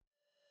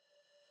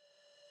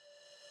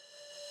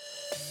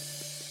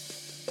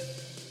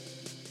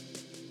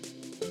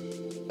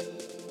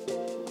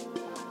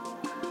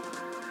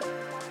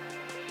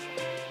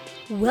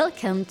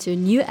Welcome to a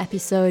new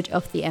episode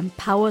of the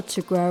Empower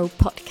to Grow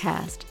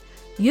podcast,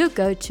 your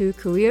go-to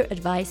career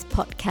advice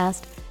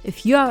podcast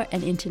if you are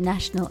an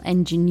international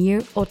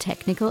engineer or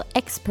technical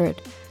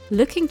expert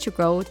looking to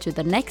grow to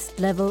the next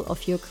level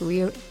of your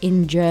career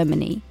in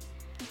Germany.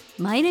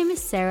 My name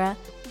is Sarah,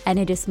 and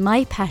it is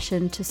my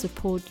passion to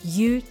support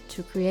you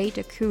to create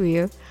a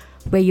career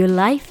where your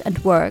life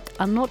and work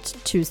are not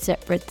two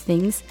separate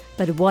things,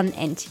 but one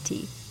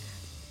entity.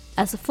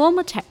 As a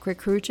former tech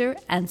recruiter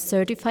and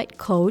certified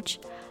coach,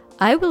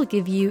 I will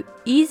give you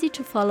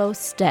easy-to-follow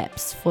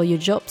steps for your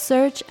job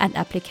search and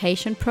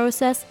application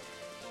process,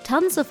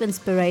 tons of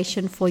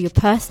inspiration for your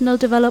personal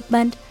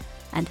development,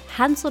 and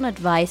hands-on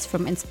advice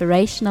from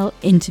inspirational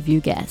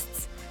interview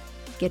guests.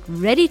 Get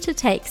ready to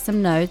take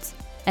some notes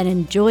and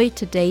enjoy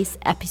today's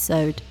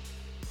episode.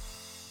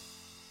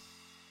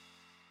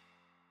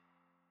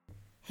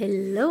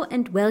 Hello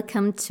and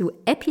welcome to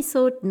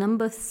episode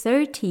number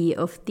 30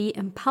 of the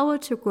Empower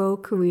to Grow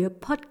Career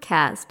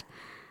podcast.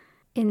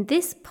 In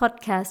this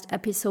podcast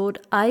episode,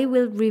 I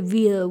will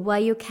reveal why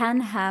you can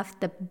have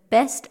the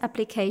best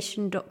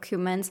application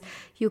documents,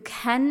 you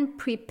can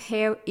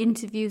prepare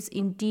interviews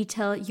in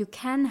detail, you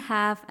can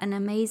have an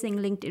amazing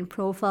LinkedIn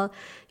profile,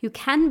 you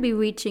can be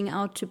reaching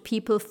out to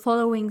people,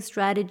 following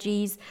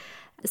strategies,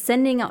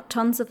 sending out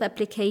tons of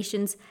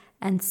applications,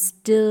 and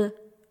still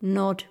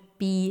not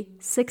be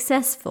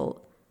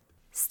successful.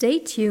 Stay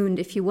tuned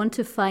if you want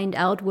to find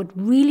out what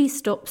really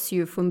stops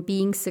you from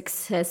being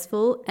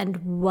successful and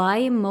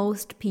why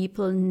most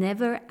people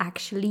never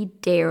actually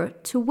dare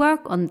to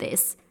work on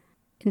this.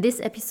 In this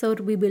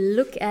episode, we will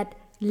look at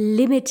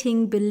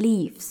limiting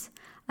beliefs.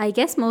 I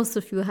guess most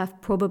of you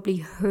have probably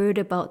heard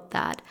about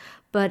that,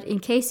 but in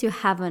case you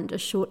haven't, a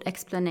short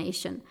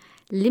explanation.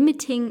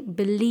 Limiting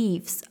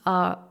beliefs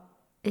are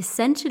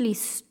essentially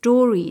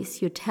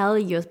stories you tell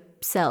yourself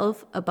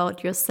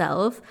about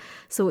yourself.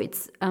 So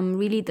it's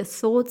really the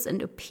thoughts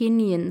and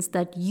opinions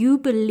that you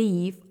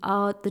believe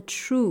are the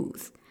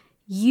truth.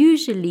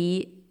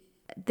 Usually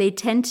they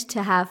tend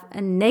to have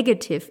a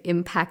negative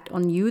impact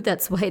on you.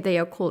 That's why they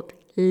are called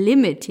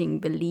limiting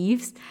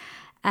beliefs,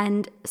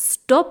 and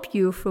stop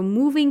you from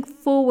moving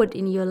forward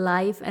in your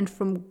life and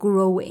from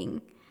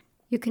growing.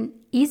 You can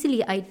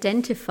easily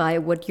identify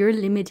what your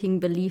limiting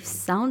beliefs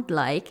sound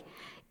like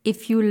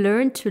if you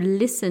learn to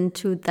listen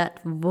to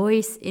that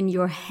voice in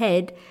your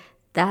head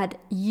that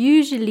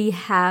usually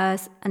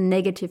has a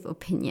negative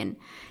opinion.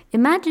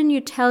 Imagine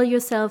you tell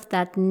yourself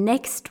that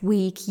next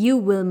week you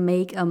will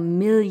make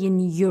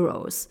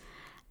 €1,000,000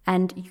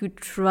 and you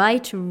try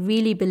to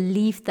really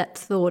believe that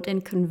thought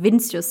and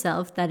convince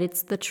yourself that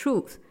it's the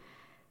truth.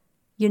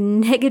 Your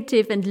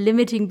negative and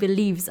limiting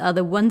beliefs are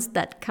the ones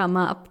that come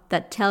up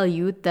that tell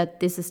you that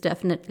this is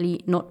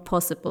definitely not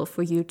possible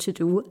for you to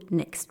do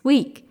next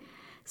week.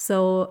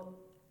 So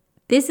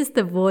this is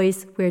the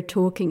voice we're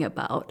talking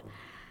about.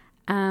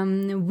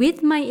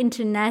 With my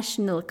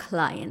international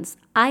clients,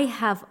 I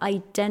have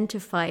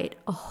identified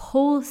a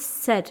whole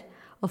set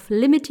of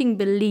limiting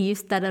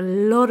beliefs that a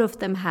lot of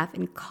them have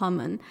in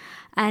common.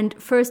 And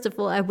first of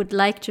all, I would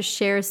like to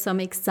share some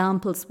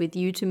examples with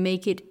you to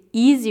make it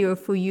easier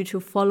for you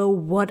to follow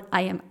what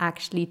I am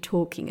actually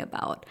talking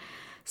about.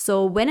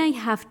 So when I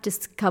have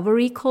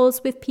discovery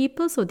calls with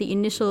people, so the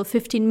initial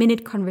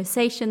 15-minute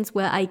conversations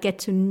where I get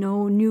to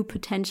know new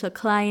potential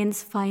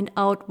clients, find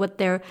out what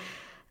their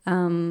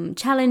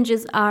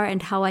challenges are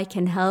and how I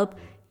can help,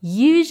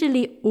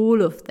 usually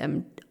all of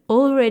them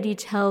already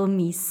tell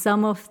me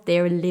some of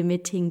their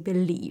limiting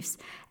beliefs.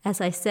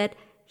 As I said,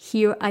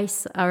 here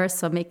are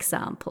some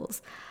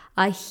examples.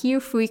 I hear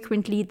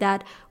frequently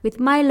that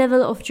with my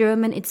level of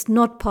German, it's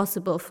not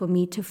possible for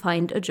me to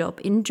find a job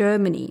in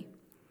Germany.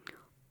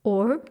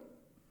 Or,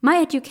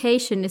 my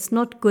education is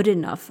not good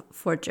enough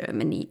for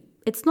Germany.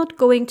 It's not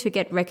going to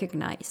get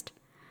recognized.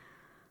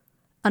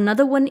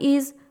 Another one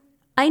is,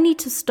 I need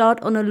to start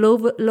on a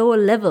lower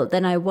level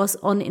than I was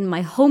on in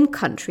my home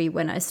country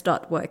when I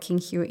start working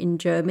here in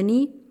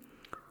Germany.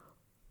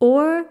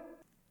 Or,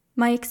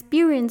 my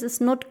experience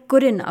is not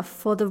good enough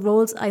for the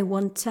roles I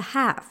want to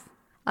have.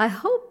 I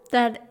hope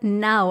that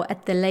now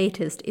at the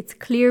latest it's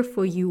clear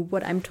for you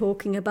what I'm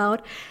talking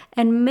about,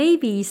 and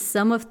maybe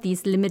some of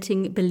these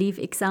limiting belief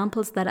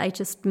examples that I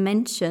just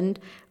mentioned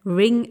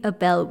ring a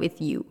bell with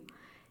you.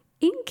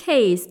 In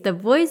case the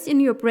voice in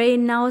your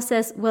brain now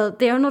says, well,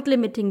 they are not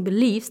limiting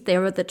beliefs, they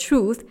are the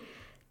truth,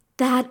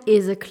 that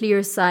is a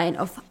clear sign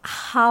of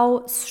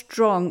how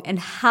strong and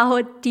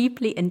how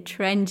deeply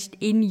entrenched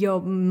in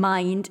your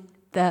mind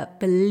the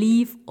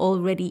belief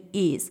already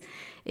is.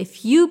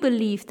 If you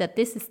believe that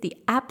this is the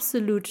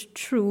absolute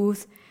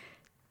truth,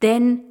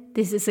 then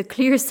this is a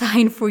clear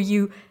sign for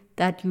you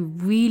that you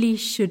really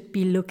should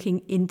be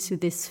looking into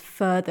this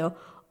further,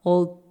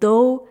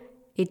 although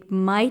it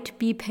might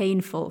be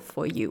painful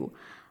for you.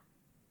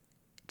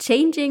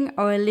 Changing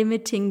our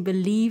limiting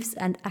beliefs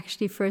and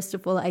actually, first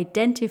of all,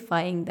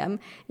 identifying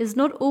them is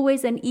not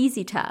always an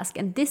easy task.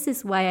 And this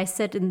is why I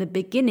said in the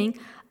beginning,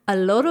 a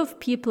lot of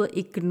people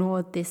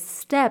ignore this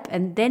step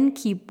and then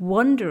keep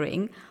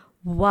wondering,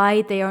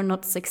 why they are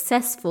not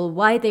successful,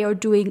 why they are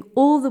doing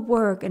all the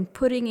work and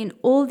putting in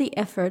all the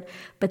effort,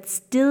 but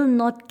still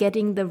not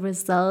getting the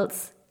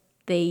results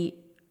they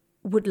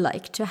would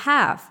like to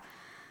have.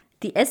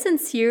 The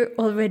essence here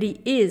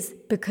already is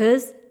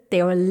because they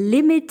are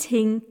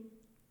limiting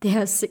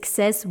their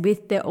success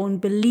with their own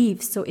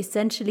beliefs. So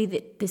essentially,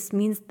 this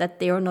means that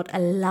they are not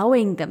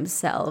allowing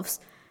themselves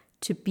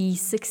to be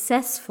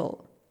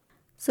successful.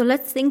 So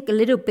let's think a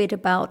little bit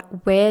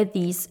about where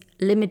these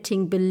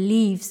limiting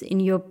beliefs in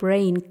your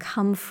brain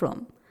come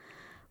from.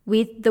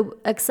 With the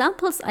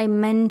examples I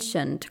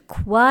mentioned,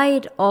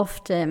 quite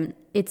often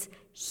it's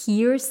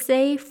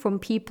hearsay from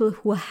people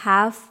who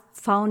have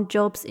found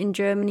jobs in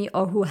Germany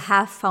or who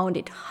have found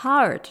it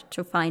hard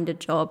to find a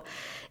job.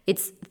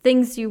 It's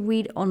things you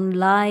read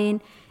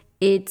online.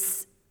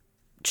 It's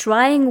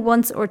trying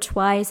once or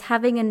twice,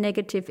 having a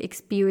negative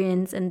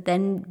experience, and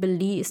then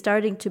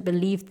starting to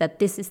believe that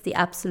this is the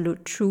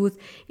absolute truth.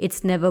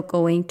 It's never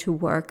going to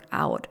work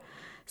out.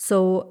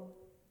 So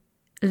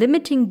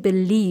limiting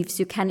beliefs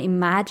you can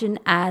imagine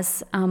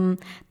as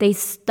they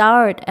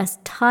start as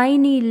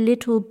tiny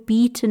little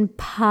beaten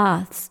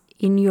paths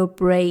in your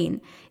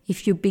brain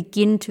if you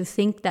begin to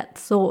think that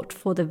thought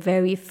for the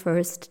very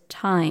first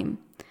time.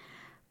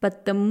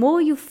 But the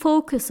more you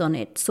focus on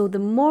it, so the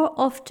more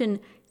often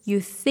you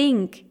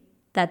think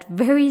that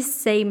very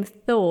same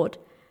thought,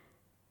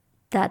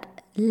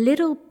 that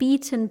little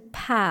beaten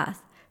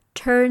path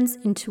turns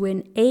into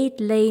an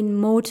 8-lane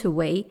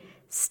motorway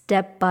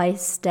step by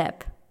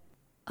step.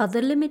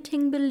 Other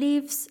limiting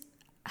beliefs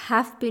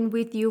have been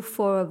with you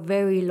for a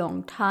very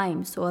long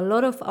time. So a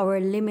lot of our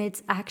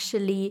limits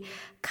actually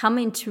come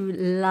into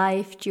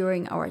life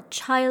during our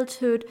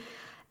childhood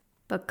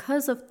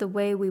because of the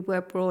way we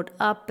were brought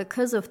up,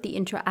 because of the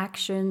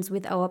interactions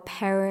with our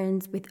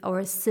parents, with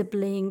our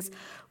siblings,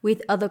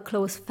 with other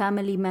close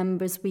family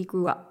members we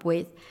grew up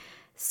with.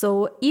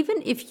 So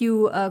even if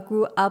you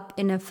grew up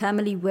in a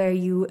family where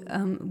you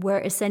were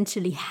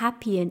essentially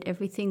happy and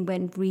everything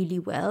went really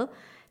well,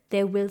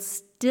 there will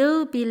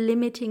still be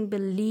limiting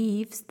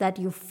beliefs that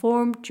you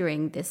formed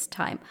during this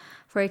time.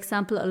 For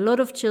example, a lot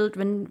of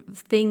children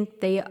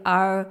think they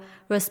are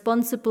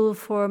responsible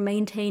for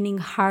maintaining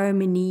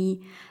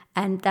harmony,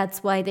 and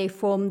that's why they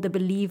form the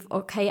belief,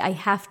 okay, I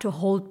have to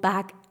hold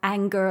back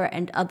anger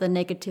and other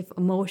negative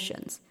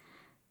emotions.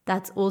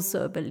 That's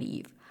also a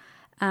belief.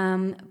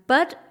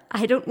 But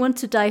I don't want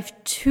to dive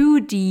too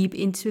deep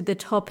into the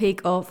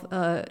topic of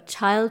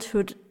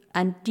childhood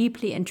and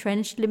deeply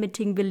entrenched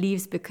limiting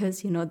beliefs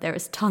because, there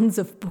is tons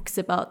of books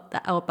about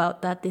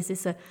that. This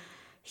is a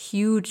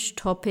huge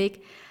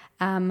topic.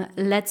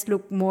 Let's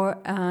look more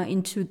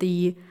into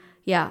into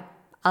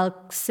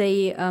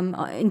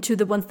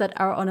the ones that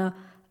are on a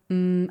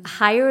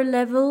higher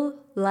level,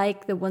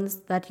 like the ones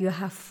that you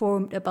have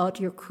formed about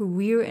your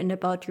career and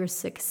about your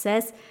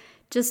success.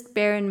 Just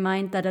bear in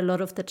mind that a lot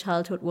of the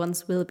childhood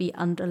ones will be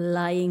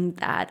underlying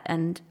that,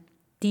 and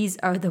these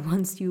are the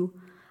ones you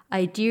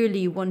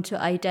ideally want to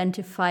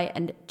identify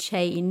and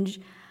change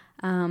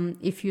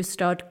if you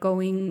start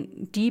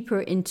going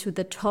deeper into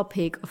the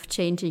topic of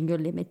changing your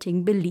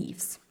limiting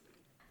beliefs.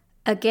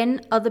 Again,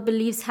 other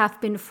beliefs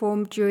have been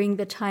formed during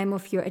the time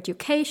of your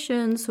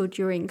education, so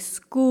during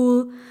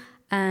school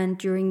and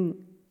during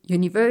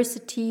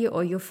university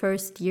or your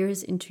first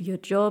years into your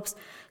jobs.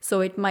 So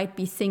it might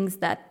be things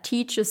that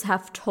teachers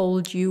have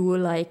told you,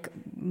 like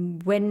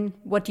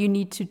what you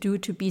need to do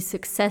to be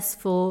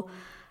successful,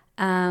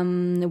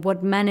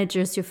 what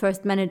your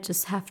first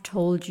managers have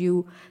told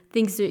you,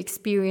 things you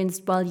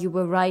experienced while you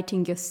were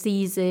writing your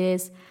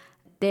thesis.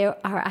 There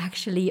are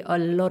actually a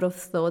lot of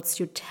thoughts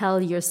you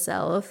tell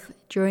yourself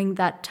during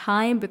that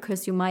time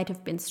because you might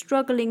have been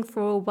struggling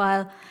for a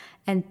while,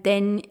 and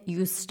then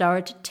you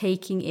start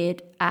taking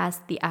it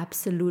as the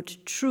absolute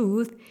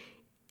truth,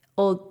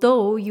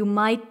 although you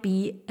might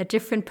be a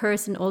different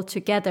person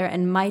altogether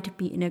and might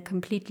be in a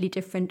completely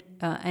different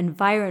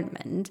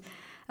environment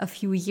a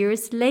few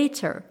years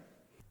later.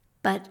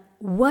 But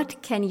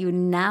what can you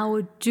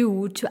now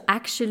do to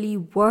actually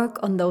work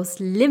on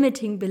those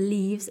limiting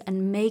beliefs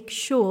and make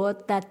sure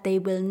that they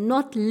will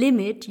not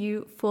limit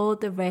you for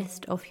the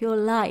rest of your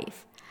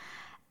life?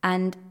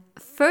 And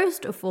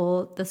first of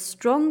all, the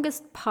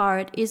strongest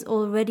part is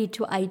already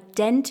to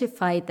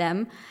identify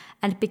them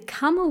and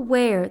become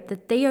aware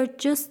that they are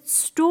just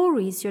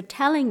stories you're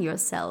telling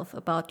yourself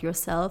about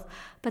yourself,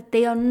 but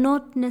they are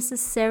not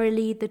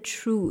necessarily the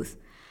truth.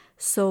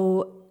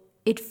 So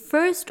it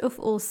first of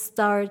all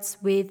starts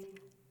with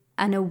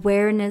an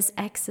awareness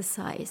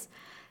exercise.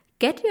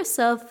 Get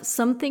yourself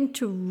something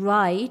to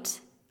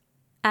write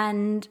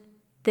and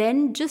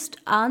then just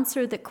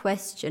answer the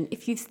question.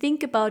 If you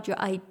think about your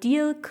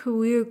ideal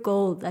career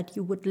goal that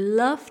you would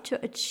love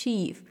to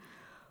achieve,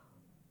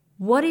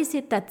 what is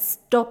it that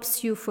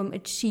stops you from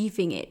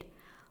achieving it?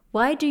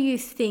 Why do you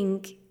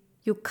think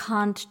you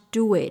can't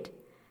do it?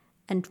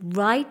 And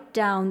write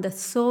down the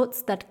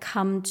thoughts that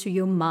come to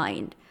your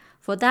mind.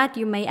 For that,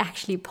 you may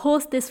actually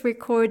pause this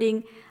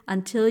recording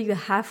until you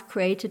have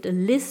created a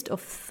list of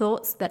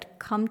thoughts that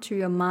come to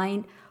your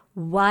mind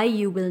why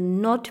you will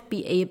not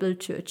be able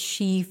to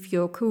achieve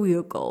your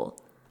career goal.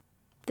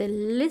 The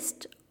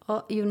list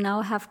you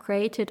now have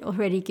created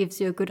already gives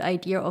you a good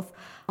idea of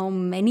how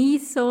many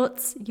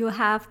thoughts you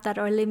have that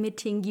are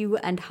limiting you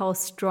and how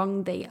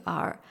strong they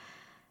are.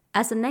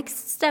 As a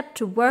next step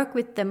to work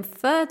with them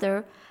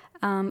further,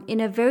 in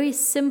a very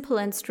simple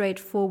and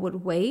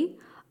straightforward way,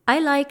 I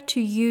like to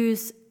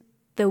use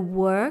The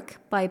Work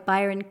by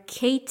Byron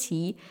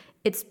Katie.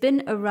 It's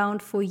been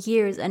around for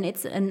years and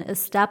it's an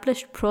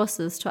established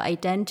process to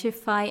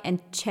identify and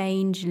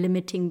change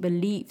limiting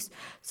beliefs.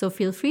 So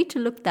feel free to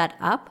look that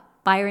up.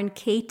 Byron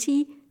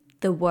Katie,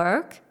 The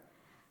Work.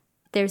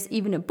 There's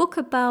even a book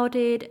about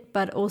it,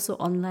 but also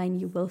online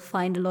you will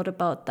find a lot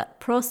about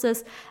that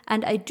process.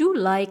 And I do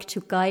like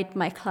to guide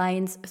my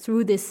clients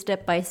through this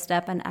step by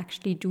step and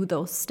actually do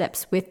those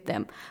steps with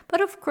them. But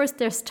of course,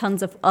 there's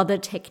tons of other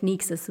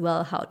techniques as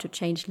well, how to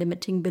change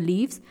limiting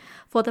beliefs.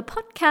 For the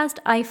podcast,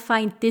 I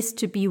find this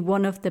to be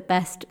one of the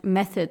best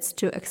methods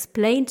to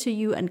explain to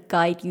you and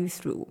guide you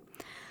through.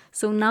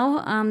 So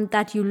now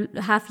that you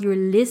have your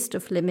list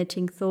of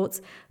limiting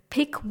thoughts,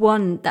 pick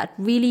one that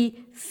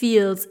really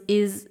feels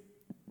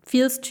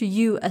to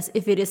you as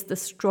if it is the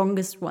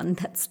strongest one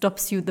that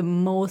stops you the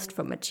most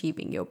from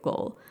achieving your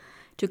goal.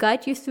 To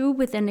guide you through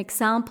with an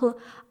example,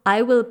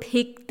 I will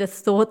pick the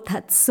thought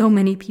that so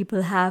many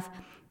people have,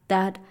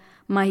 that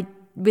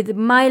with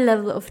my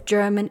level of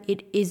German,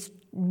 it is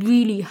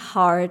really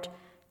hard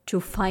to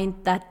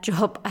find that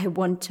job I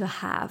want to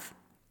have.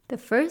 The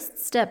first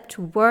step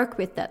to work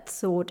with that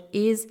thought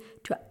is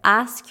to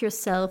ask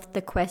yourself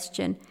the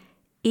question,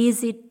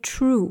 is it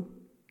true?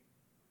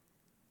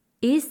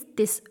 Is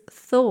this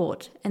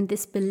thought and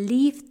this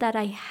belief that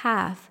I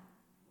have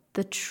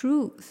the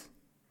truth?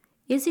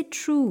 Is it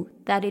true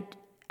that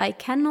I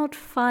cannot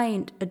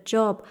find a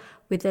job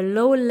with a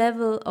low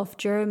level of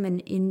German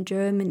in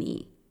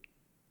Germany?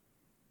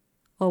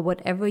 Or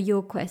whatever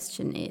your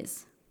question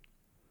is.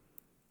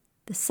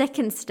 The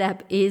second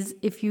step is,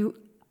 if you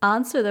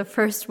answer the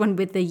first one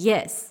with a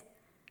yes,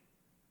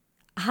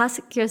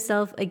 ask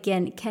yourself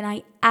again, can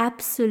I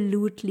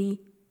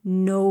absolutely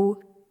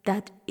know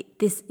that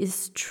this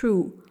is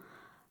true?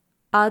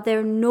 Are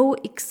there no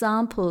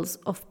examples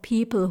of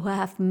people who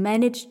have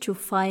managed to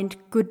find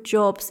good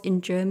jobs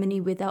in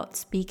Germany without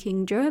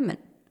speaking German?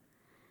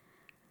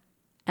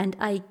 And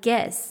I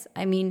guess,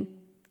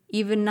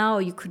 even now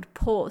you could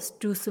pause,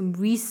 do some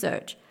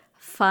research,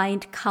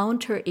 find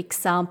counter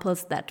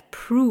examples that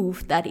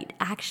prove that it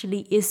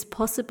actually is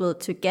possible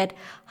to get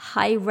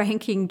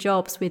high-ranking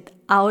jobs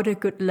without a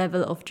good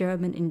level of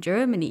German in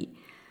Germany.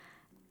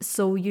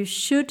 So you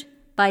should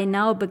by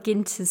now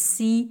begin to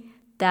see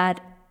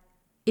that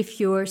if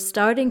you're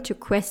starting to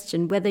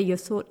question whether your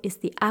thought is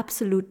the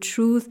absolute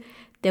truth,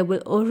 there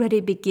will already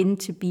begin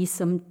to be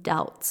some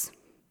doubts.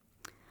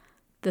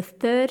 The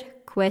third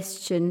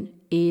question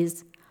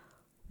is,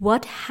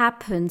 what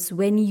happens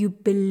when you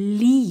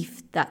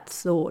believe that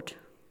thought?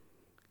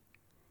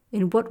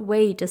 In what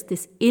way does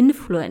this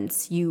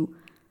influence you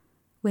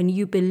when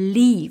you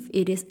believe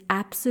it is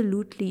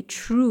absolutely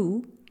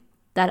true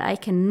that I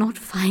cannot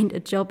find a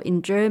job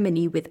in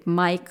Germany with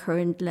my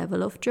current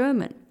level of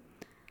German?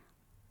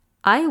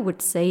 I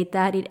would say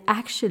that it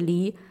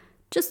actually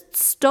just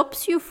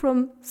stops you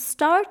from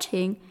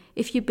starting.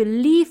 If you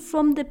believe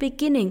from the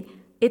beginning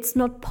it's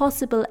not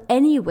possible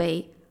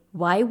anyway,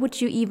 why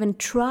would you even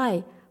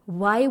try?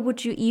 Why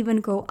would you even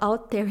go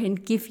out there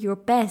and give your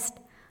best?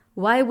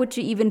 Why would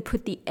you even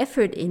put the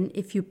effort in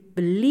if you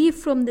believe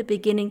from the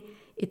beginning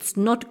it's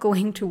not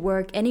going to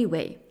work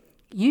anyway?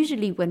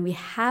 Usually when we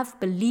have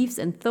beliefs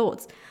and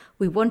thoughts,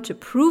 we want to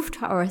prove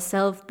to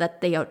ourselves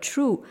that they are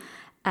true.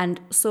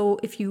 And so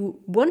if you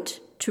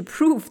want to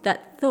prove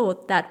that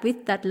thought that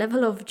with that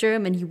level of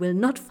German you will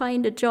not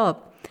find a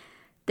job,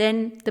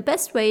 then the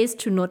best way is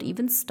to not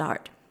even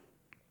start.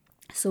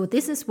 So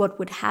this is what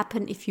would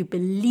happen if you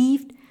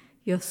believed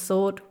your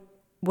thought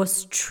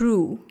was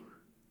true.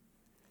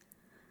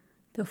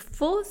 The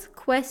fourth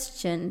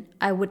question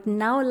I would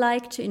now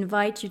like to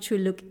invite you to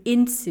look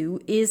into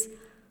is,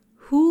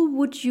 who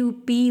would you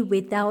be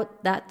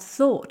without that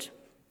thought?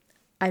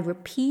 I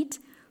repeat,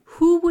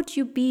 who would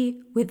you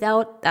be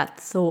without that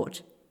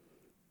thought?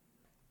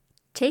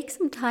 Take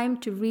some time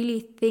to really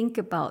think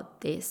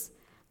about this.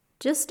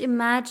 Just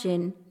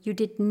imagine you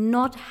did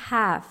not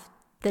have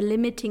the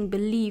limiting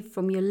belief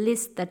from your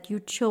list that you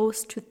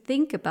chose to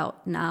think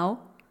about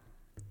now.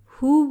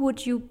 Who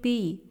would you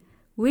be?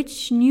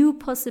 Which new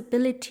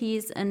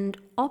possibilities and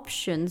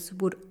options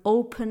would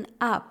open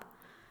up?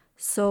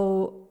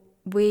 So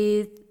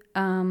with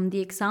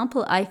the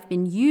example I've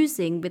been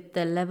using with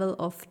the level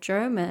of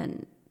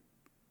German,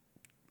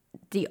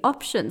 the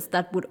options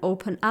that would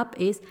open up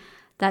is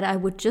that I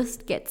would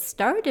just get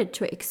started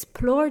to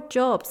explore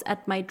jobs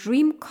at my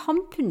dream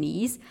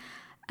companies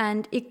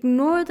and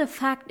ignore the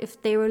fact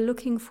if they were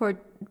looking for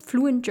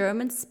fluent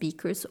German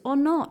speakers or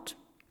not.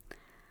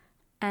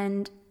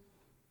 And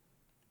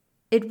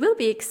it will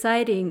be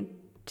exciting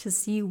to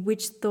see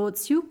which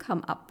thoughts you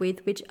come up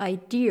with, which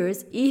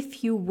ideas,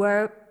 if you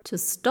were to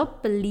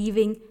stop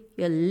believing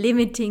your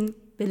limiting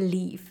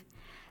belief.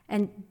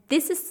 And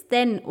this is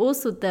then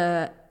also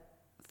the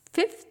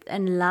fifth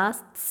and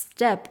last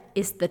step,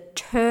 is the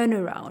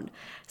turnaround.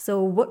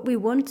 So what we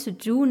want to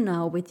do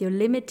now with your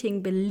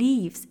limiting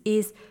beliefs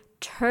is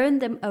turn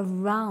them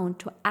around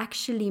to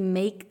actually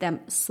make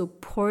them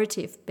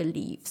supportive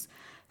beliefs.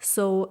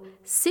 So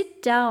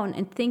sit down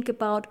and think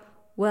about,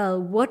 well,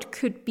 what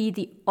could be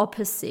the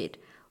opposite?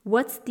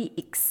 What's the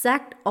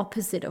exact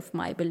opposite of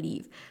my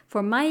belief?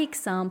 For my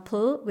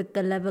example, with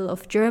the level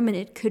of German,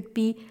 it could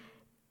be,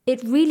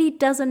 it really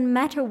doesn't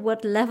matter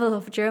what level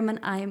of German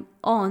I'm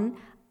on.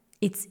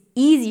 It's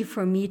easy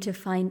for me to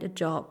find a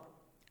job.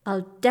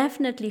 I'll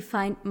definitely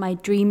find my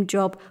dream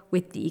job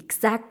with the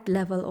exact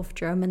level of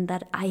German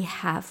that I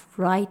have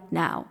right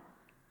now.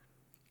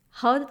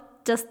 How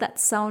does that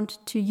sound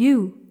to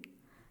you?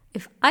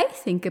 If I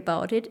think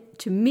about it,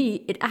 to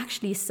me, it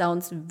actually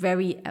sounds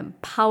very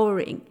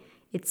empowering.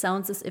 It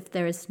sounds as if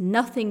there is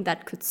nothing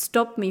that could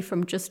stop me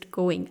from just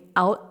going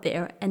out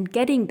there and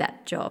getting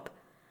that job.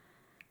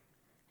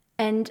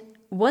 And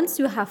once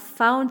you have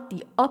found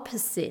the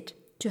opposite,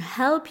 to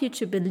help you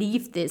to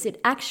believe this, it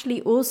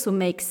actually also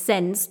makes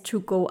sense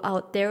to go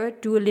out there,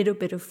 do a little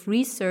bit of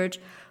research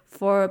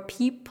for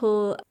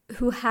people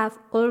who have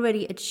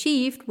already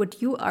achieved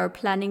what you are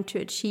planning to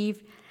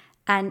achieve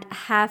and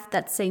have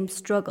that same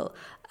struggle.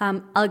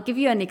 I'll give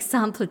you an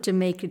example to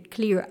make it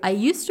clear. I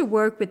used to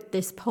work with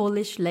this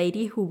Polish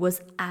lady who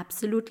was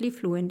absolutely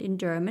fluent in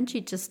German. She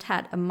just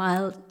had a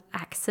mild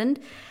accent,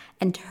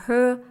 and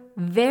her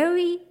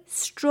very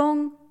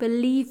strong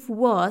belief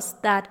was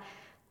that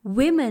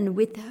women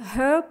with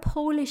her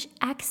Polish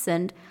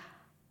accent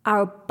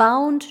are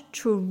bound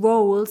to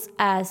roles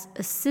as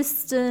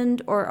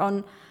assistant or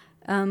on,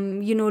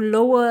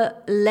 lower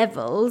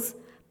levels,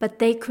 but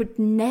they could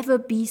never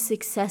be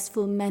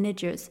successful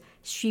managers.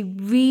 She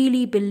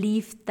really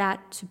believed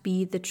that to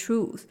be the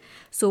truth.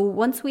 So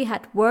once we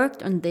had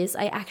worked on this,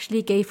 I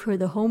actually gave her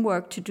the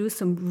homework to do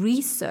some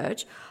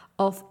research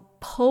of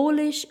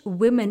Polish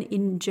women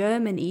in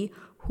Germany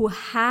who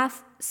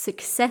have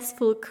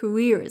successful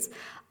careers,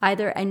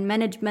 either in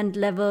management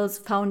levels,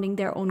 founding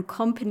their own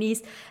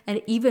companies.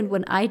 And even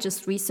when I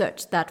just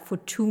researched that for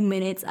 2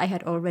 minutes, I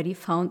had already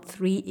found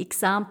 3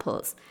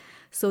 examples.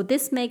 So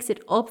this makes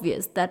it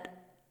obvious that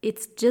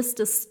it's just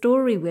a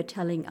story we're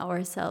telling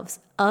ourselves.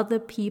 Other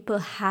people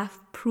have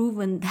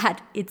proven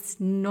that it's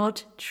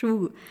not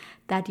true,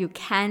 that you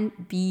can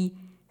be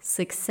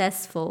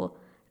successful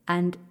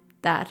and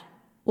that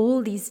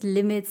all these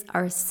limits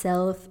are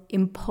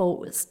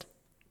self-imposed.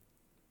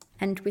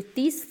 And with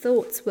these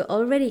thoughts, we're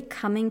already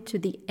coming to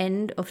the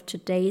end of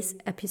today's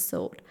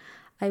episode.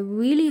 I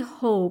really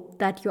hope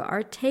that you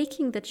are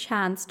taking the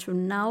chance to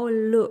now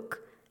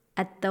look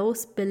at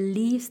those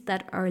beliefs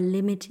that are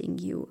limiting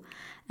you.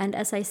 And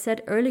as I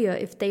said earlier,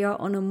 if they are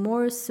on a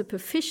more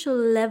superficial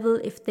level,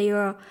 if they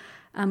are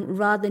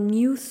rather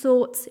new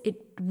thoughts,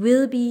 it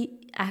will be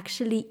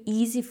actually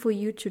easy for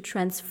you to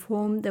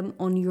transform them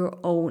on your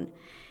own.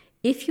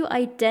 If you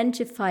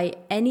identify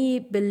any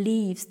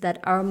beliefs that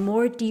are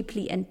more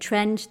deeply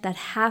entrenched, that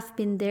have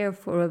been there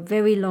for a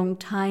very long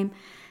time,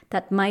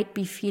 that might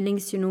be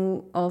feelings,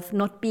 of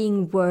not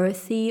being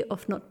worthy,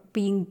 of not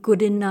being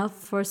good enough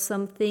for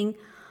something,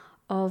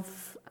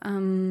 of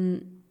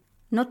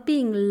not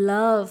being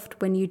loved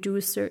when you do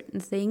certain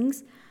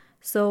things.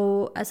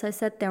 So, as I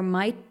said, there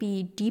might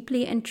be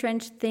deeply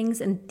entrenched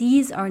things, and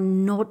these are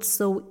not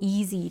so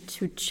easy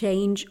to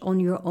change on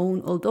your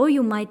own. Although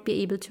you might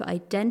be able to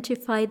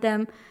identify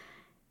them,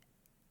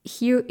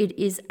 here it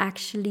is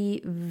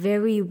actually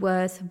very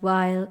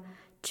worthwhile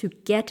to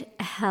get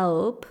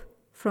help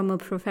from a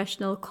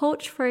professional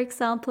coach, for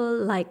example,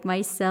 like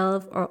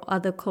myself or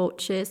other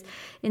coaches.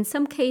 In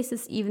some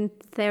cases, even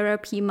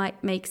therapy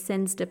might make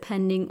sense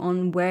depending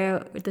on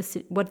what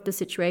the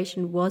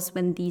situation was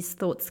when these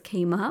thoughts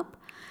came up.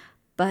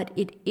 But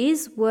it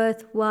is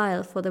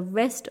worthwhile for the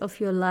rest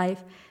of your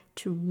life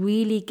to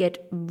really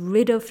get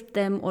rid of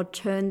them or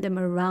turn them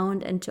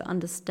around and to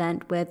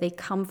understand where they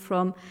come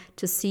from,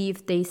 to see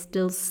if they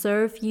still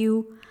serve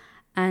you.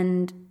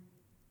 And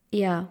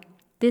yeah,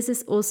 this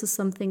is also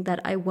something that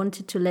I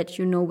wanted to let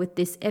you know with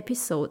this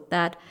episode,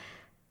 that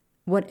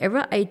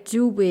whatever I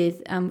do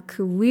with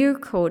career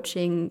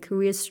coaching,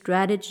 career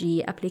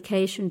strategy,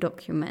 application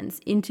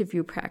documents,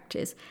 interview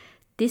practice,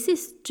 this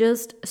is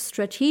just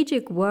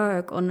strategic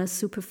work on a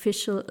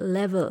superficial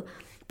level.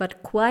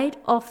 But quite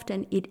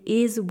often it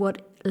is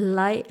what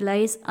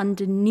lies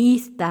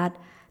underneath that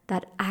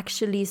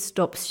actually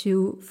stops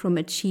you from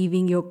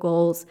achieving your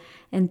goals.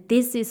 And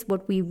this is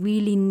what we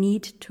really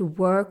need to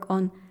work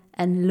on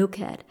and look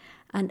at.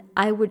 And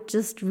I would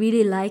just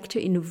really like to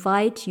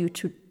invite you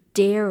to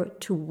dare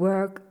to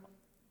work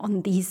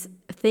on these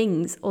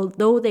things,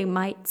 although they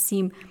might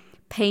seem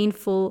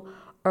painful,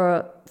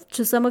 or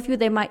to some of you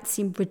they might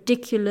seem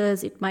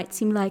ridiculous, it might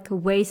seem like a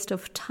waste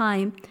of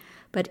time.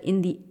 But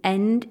in the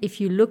end,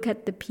 if you look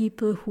at the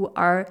people who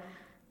are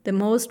the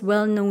most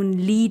well-known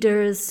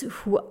leaders,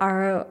 who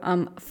are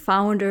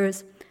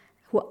founders,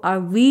 who are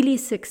really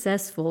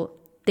successful,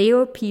 they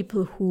are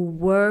people who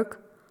work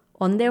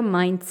on their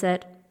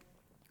mindset,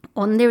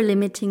 on their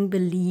limiting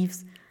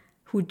beliefs,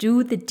 who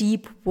do the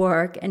deep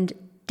work and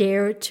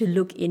dare to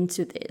look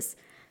into this.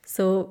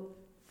 So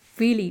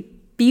really,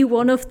 be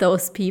one of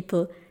those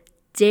people.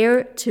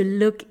 Dare to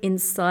look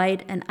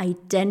inside and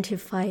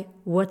identify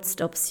what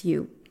stops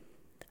you.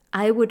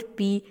 I would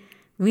be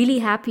really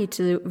happy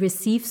to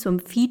receive some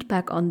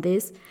feedback on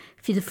this.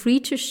 Feel free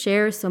to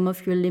share some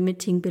of your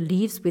limiting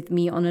beliefs with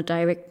me on a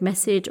direct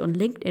message on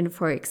LinkedIn,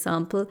 for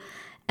example.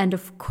 And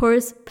of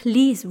course,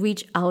 please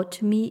reach out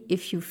to me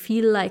if you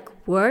feel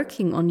like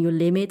working on your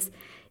limits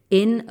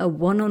in a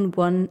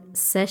one-on-one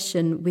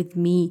session with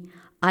me.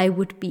 I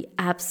would be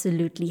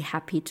absolutely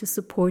happy to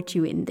support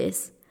you in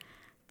this.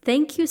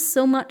 Thank you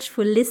so much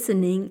for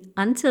listening.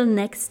 Until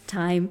next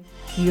time,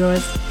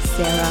 yours,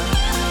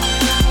 Sarah.